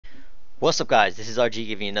What's up, guys? This is RG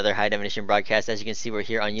giving you another high definition broadcast. As you can see, we're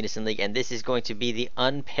here on Unison League, and this is going to be the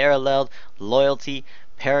Unparalleled Loyalty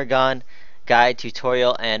Paragon guide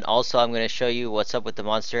tutorial, and also I'm going to show you what's up with the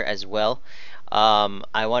monster as well.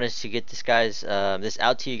 I wanted to get this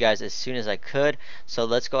out to you guys as soon as I could, so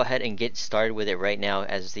let's go ahead and get started with it right now,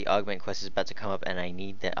 as the augment quest is about to come up, and I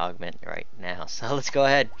need the augment right now. So let's go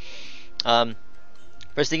ahead.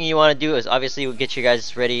 First thing you want to do is obviously get you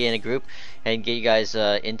guys ready in a group and get you guys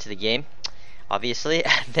into the game, obviously.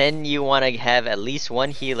 Then you want to have at least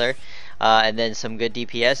one healer and then some good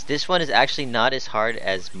DPS. This one is actually not as hard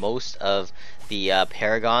as most of the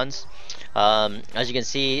Paragons. As you can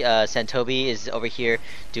see, Santobi is over here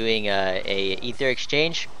doing a ether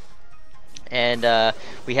exchange, and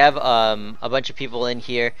we have a bunch of people in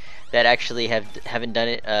here that actually haven't done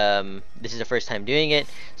it. This is the first time doing it,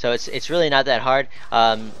 so it's really not that hard.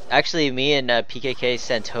 Actually, me and PKK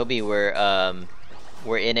Santobi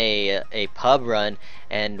were in a pub run,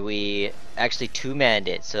 and we actually two-manned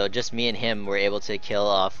it. So just me and him were able to kill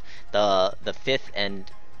off the fifth and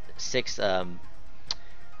sixth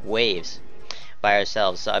waves by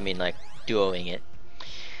ourselves. So I mean, like, duoing it.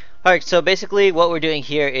 Alright, so basically what we're doing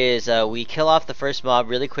here is we kill off the first mob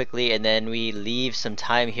really quickly, and then we leave some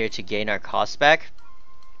time here to gain our costs back.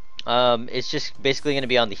 It's just basically going to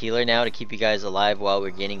be on the healer now to keep you guys alive while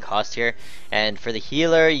we're gaining cost here. And for the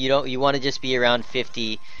healer, you want to just be around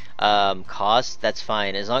 50 cost. That's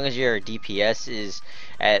fine, as long as your DPS is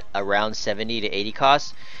at around 70 to 80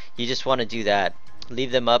 costs. You just want to do that.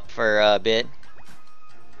 Leave them up for a bit.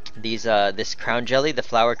 This crown jelly, the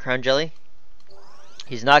flower crown jelly,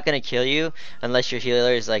 he's not gonna kill you unless your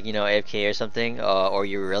healer is, like, you know, AFK or something, or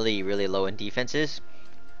you're really low in defenses.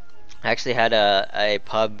 I actually had a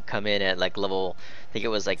pub come in at like level, I think it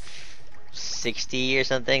was like 60 or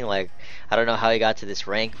something. Like, I don't know how he got to this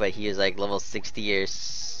rank, but he was like level 60 or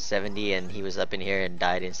 70, and he was up in here and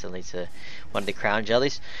died instantly to one of the crown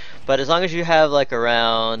jellies. But as long as you have like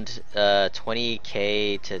around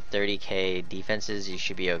 20k to 30k defenses, you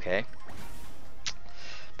should be okay.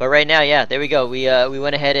 But right now, yeah, there we go. We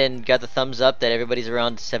went ahead and got the thumbs up that everybody's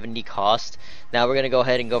around 70 cost. Now we're gonna go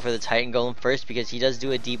ahead and go for the Titan Golem first, because he does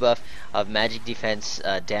do a debuff of magic defense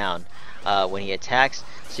down when he attacks.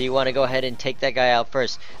 So you want to go ahead and take that guy out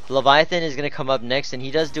first. The Leviathan is gonna come up next, and he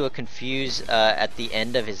does do a confuse at the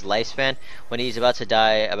end of his lifespan. When he's about to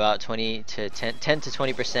die, about 10 to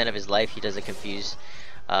 20% of his life, he does a confuse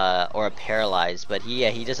or a paralyze. But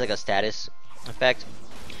he does like a status effect.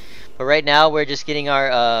 But right now we're just getting our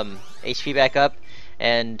HP back up,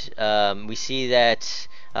 and we see that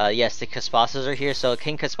yes, the Kaspasas are here. So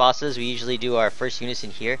King Kaspasas, we usually do our first Unison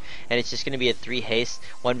here, and it's just going to be a 3 haste,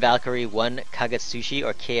 1 Valkyrie, 1 Kagatsushi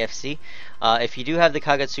or KFC. If you do have the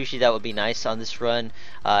Kagatsushi, that would be nice on this run,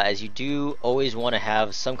 as you do always want to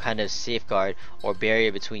have some kind of safeguard or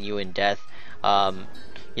barrier between you and death.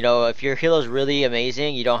 You know, if your healer is really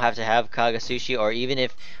amazing, you don't have to have Kagatsushi, or even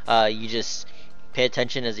if you just pay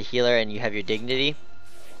attention as a healer and you have your dignity.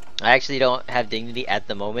 I actually don't have dignity at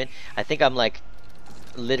the moment. I think I'm like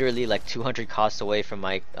literally like 200 costs away from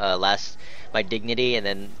my my dignity, and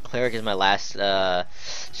then cleric is my last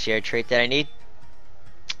shared trait that I need.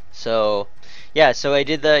 So yeah, so I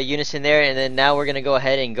did the Unison there, and then now we're gonna go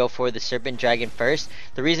ahead and go for the Serpent Dragon first.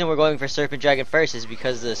 The reason we're going for Serpent Dragon first is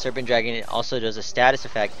because the Serpent Dragon also does a status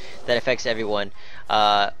effect that affects everyone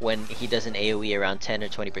when he does an AoE around 10 or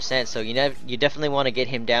 20%. So you definitely want to get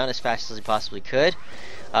him down as fast as you possibly could.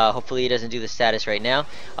 Hopefully he doesn't do the status right now.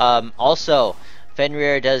 Also,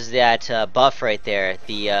 Fenrir does that buff right there.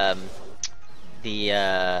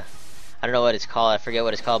 I don't know what it's called. I forget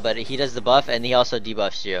what it's called, but he does the buff, and he also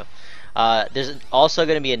debuffs you. There's also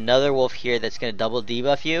going to be another wolf here that's going to double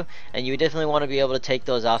debuff you, and you definitely want to be able to take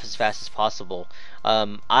those off as fast as possible.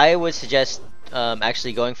 I would suggest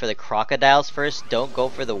actually going for the crocodiles first. Don't go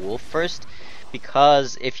for the wolf first,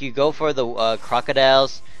 because if you go for the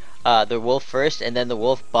crocodiles, the wolf first, and then the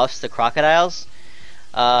wolf buffs the crocodiles,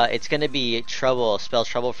 it's going to be spell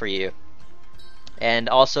trouble for you. And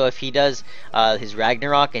also, if he does his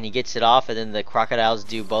Ragnarok and he gets it off, and then the crocodiles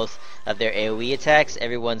do both of their AoE attacks,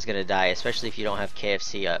 everyone's gonna die, especially if you don't have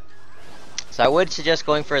KFC up. So I would suggest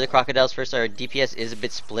going for the crocodiles first. Our DPS is a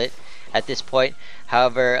bit split at this point.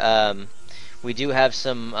 However, we do have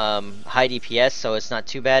some high DPS, so it's not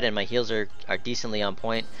too bad, and my heals are decently on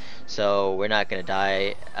point, so we're not gonna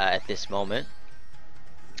die at this moment.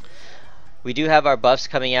 We do have our buffs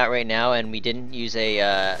coming out right now, and we didn't use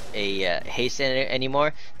a haste in it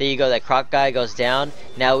anymore. There you go, that croc guy goes down.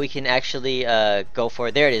 Now we can actually go for,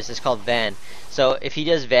 there it is, it's called Van. So if he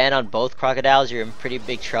does Van on both crocodiles, you're in pretty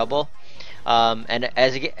big trouble. And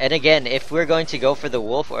again, if we're going to go for the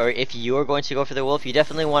wolf, or if you're going to go for the wolf, you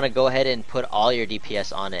definitely want to go ahead and put all your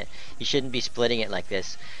DPS on it. You shouldn't be splitting it like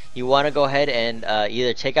this. You want to go ahead and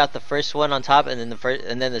either take out the first one on top, and then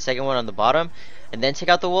the second one on the bottom, and then take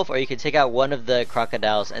out the wolf, or you can take out one of the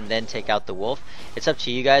crocodiles and then take out the wolf. It's up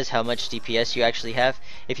to you guys how much DPS you actually have.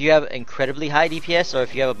 If you have incredibly high DPS, or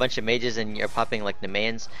if you have a bunch of mages and you're popping like the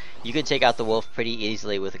mains, you can take out the wolf pretty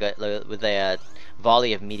easily with a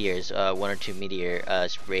volley of meteors, one or two meteor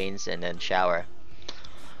rains, and then shower.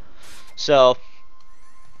 So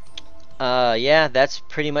yeah, that's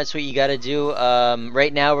pretty much what you gotta do.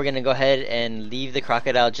 Right now we're gonna go ahead and leave the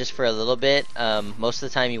crocodile just for a little bit. Most of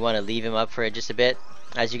the time you want to leave him up for just a bit.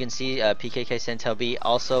 As you can see, PKK Centelby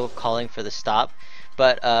also calling for the stop.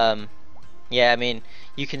 But yeah, I mean,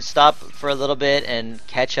 you can stop for a little bit and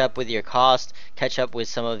catch up with your cost, catch up with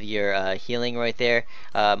some of your healing right there.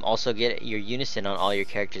 Also get your unison on all your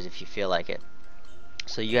characters if you feel like it.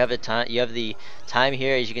 So you have the time. You have the time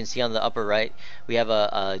here, as you can see on the upper right. We have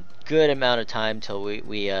a good amount of time till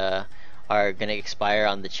we are gonna expire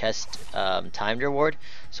on the chest timed reward.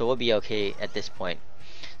 So we'll be okay at this point.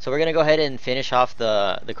 So we're gonna go ahead and finish off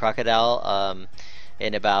the crocodile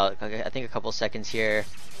in about, I think, a couple seconds here.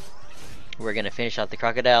 We're gonna finish off the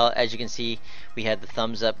crocodile. As you can see, we had the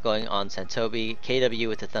thumbs up going on Santobi, KW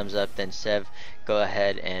with the thumbs up, then Sev go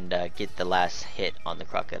ahead and get the last hit on the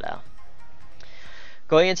crocodile.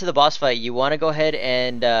 Going into the boss fight, you want to go ahead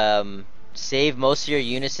and save most of your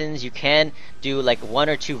unisons. You can do like one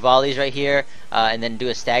or two volleys right here, and then do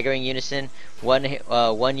a staggering unison.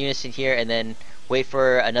 One unison here, and then wait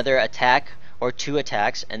for another attack or two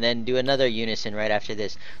attacks, and then do another unison right after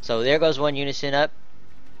this. So there goes one unison up.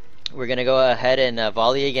 We're gonna go ahead and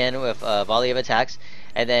volley again with a volley of attacks,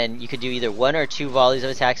 and then you could do either one or two volleys of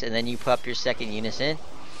attacks, and then you put up your second unison.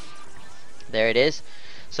 There it is.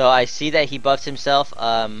 So I see that he buffed himself.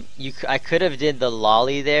 I could have did the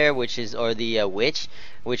lolly there, which is, or the witch,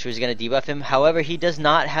 which was gonna debuff him. However, he does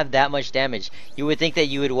not have that much damage. You would think that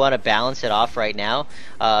you would want to balance it off right now,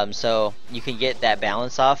 so you can get that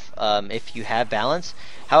balance off if you have balance.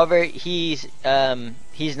 However, he's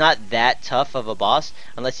not that tough of a boss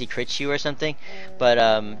unless he crits you or something.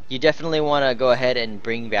 But you definitely want to go ahead and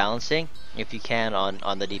bring balancing if you can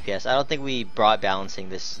on the DPS. I don't think we brought balancing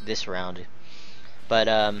this round. But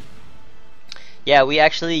yeah, we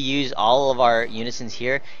actually use all of our unisons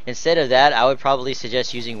here. Instead of that, I would probably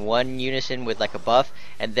suggest using one unison with like a buff,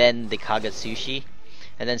 and then the Kagatsushi,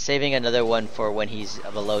 and then saving another one for when he's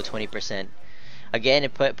below 20%. Again,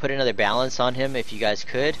 put another balance on him if you guys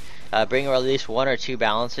could. Bring at least one or two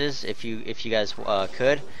balances if you guys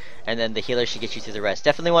could, and then the healer should get you through the rest.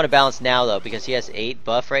 Definitely want to balance now though, because he has 8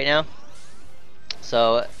 buff right now.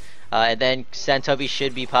 So. And then Santobi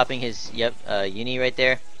should be popping his uni right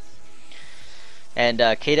there. And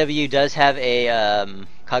KW does have a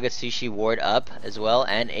Kagatsushi ward up as well,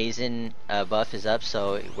 and Aizen buff is up,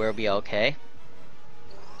 so we'll be okay.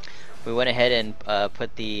 We went ahead and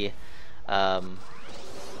put the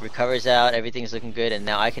recovers out. Everything's looking good, and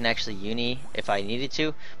now I can actually uni if I needed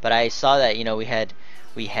to. But I saw that, you know, we had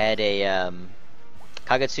a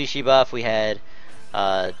Kagatsushi buff, we had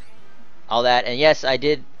all that, and yes, I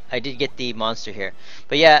did get the monster here.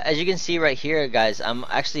 But yeah, as you can see right here, guys, I'm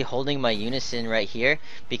actually holding my unison right here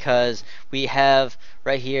because we have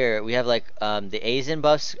right here, we have like the Aizen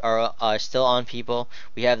buffs are still on people.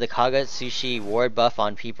 We have the Kagatsushi ward buff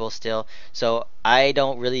on people still. So I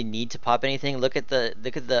don't really need to pop anything. Look at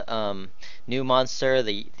the new monster,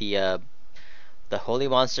 the holy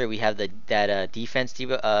monster. We have that defense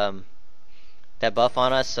that buff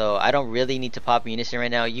on us, so I don't really need to pop Unison right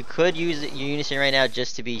now. You could use your Unison right now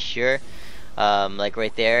just to be sure, like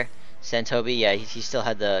right there. Santobi, yeah, he still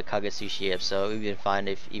had the Kagatsushi up, so we'd been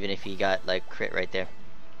fine even if he got like crit right there.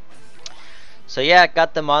 So yeah,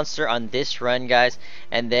 got the monster on this run, guys,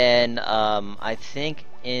 and then I think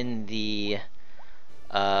in the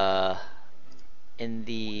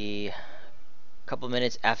couple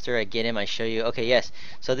minutes after I get him, I show you. Okay, yes,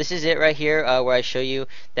 so this is it right here, where I show you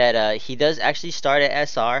that he does actually start at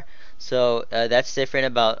SR, so that's different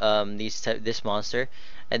about this monster.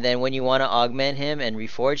 And then when you want to augment him and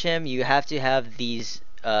reforge him, you have to have these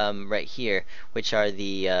right here, which are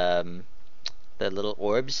the little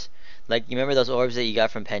orbs. Like, you remember those orbs that you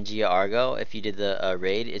got from Pangea Argo if you did the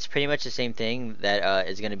raid? It's pretty much the same thing that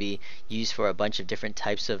is going to be used for a bunch of different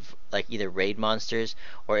types of, like, either raid monsters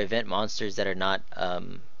or event monsters that are not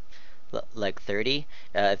like 30.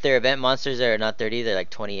 If they're event monsters that are not 30, they're like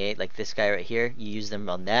 28, like this guy right here. You use them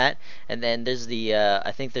on that. And then there's the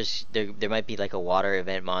I think there might be like a water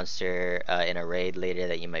event monster in a raid later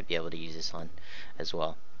that you might be able to use this on as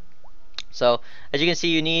well. So as you can see,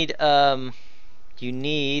 you need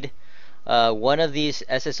one of these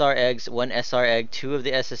SSR eggs, one SR egg, two of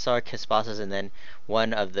the SSR Kispasas, and then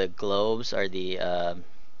one of the globes, or the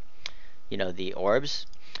the orbs.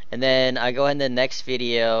 And then I go in the next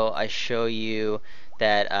video, I show you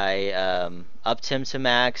that I upped him to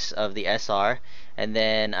max of the SR, and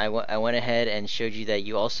then I went ahead and showed you that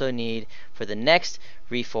you also need, for the next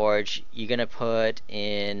reforge, you're gonna put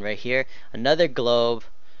in right here another globe.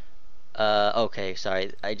 Okay,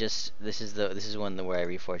 sorry, this is one where I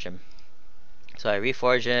reforge him. So I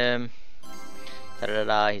reforge him,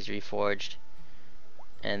 he's reforged,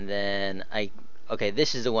 and then okay,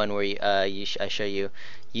 this is the one where I show you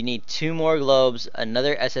you need two more globes,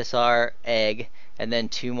 another SSR egg, and then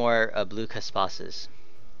two more blue Caspasas.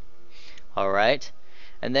 Alright,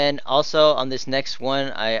 and then also on this next one,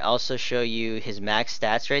 I also show you his max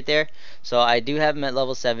stats right there. So I do have him at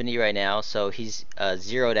level 70 right now, so he's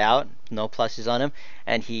zeroed out, no pluses on him,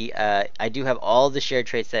 and I do have all the shared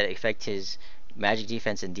traits that affect his magic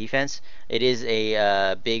defense and defense. It is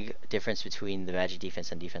a big difference between the magic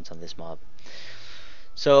defense and defense on this mob.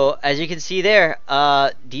 So as you can see there,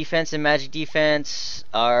 defense and magic defense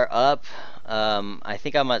are up. I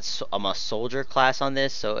think I'm a soldier class on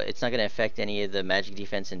this, so it's not going to affect any of the magic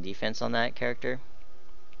defense and defense on that character.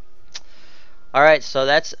 Alright, so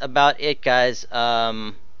that's about it, guys.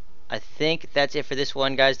 I think that's it for this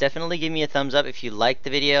one, guys. Definitely give me a thumbs up if you liked the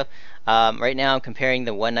video. Right now I'm comparing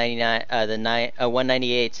the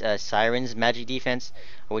 198 Siren's magic defense,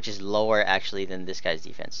 which is lower actually than this guy's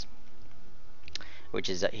defense, which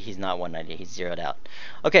is he's not 190, he's zeroed out.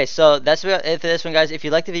 Okay, so that's about it for this one, guys. If you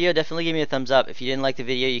liked the video, definitely give me a thumbs up. If you didn't like the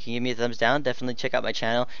video, you can give me a thumbs down. Definitely check out my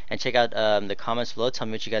channel and check out the comments below. Tell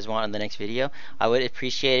me what you guys want on the next video. I would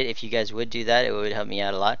appreciate it if you guys would do that. It would help me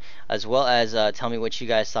out a lot, as well as tell me what you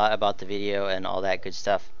guys thought about the video and all that good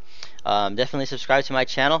stuff. Definitely subscribe to my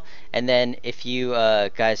channel, and then if you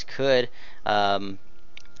guys could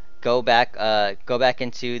go back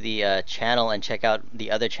into the channel and check out the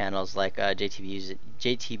other channels like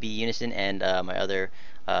JTB Unison and my other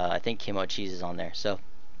I think Kimo Cheese is on there. So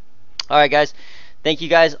alright, guys, thank you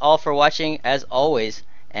guys all for watching as always,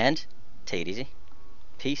 and take it easy.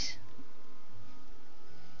 Peace.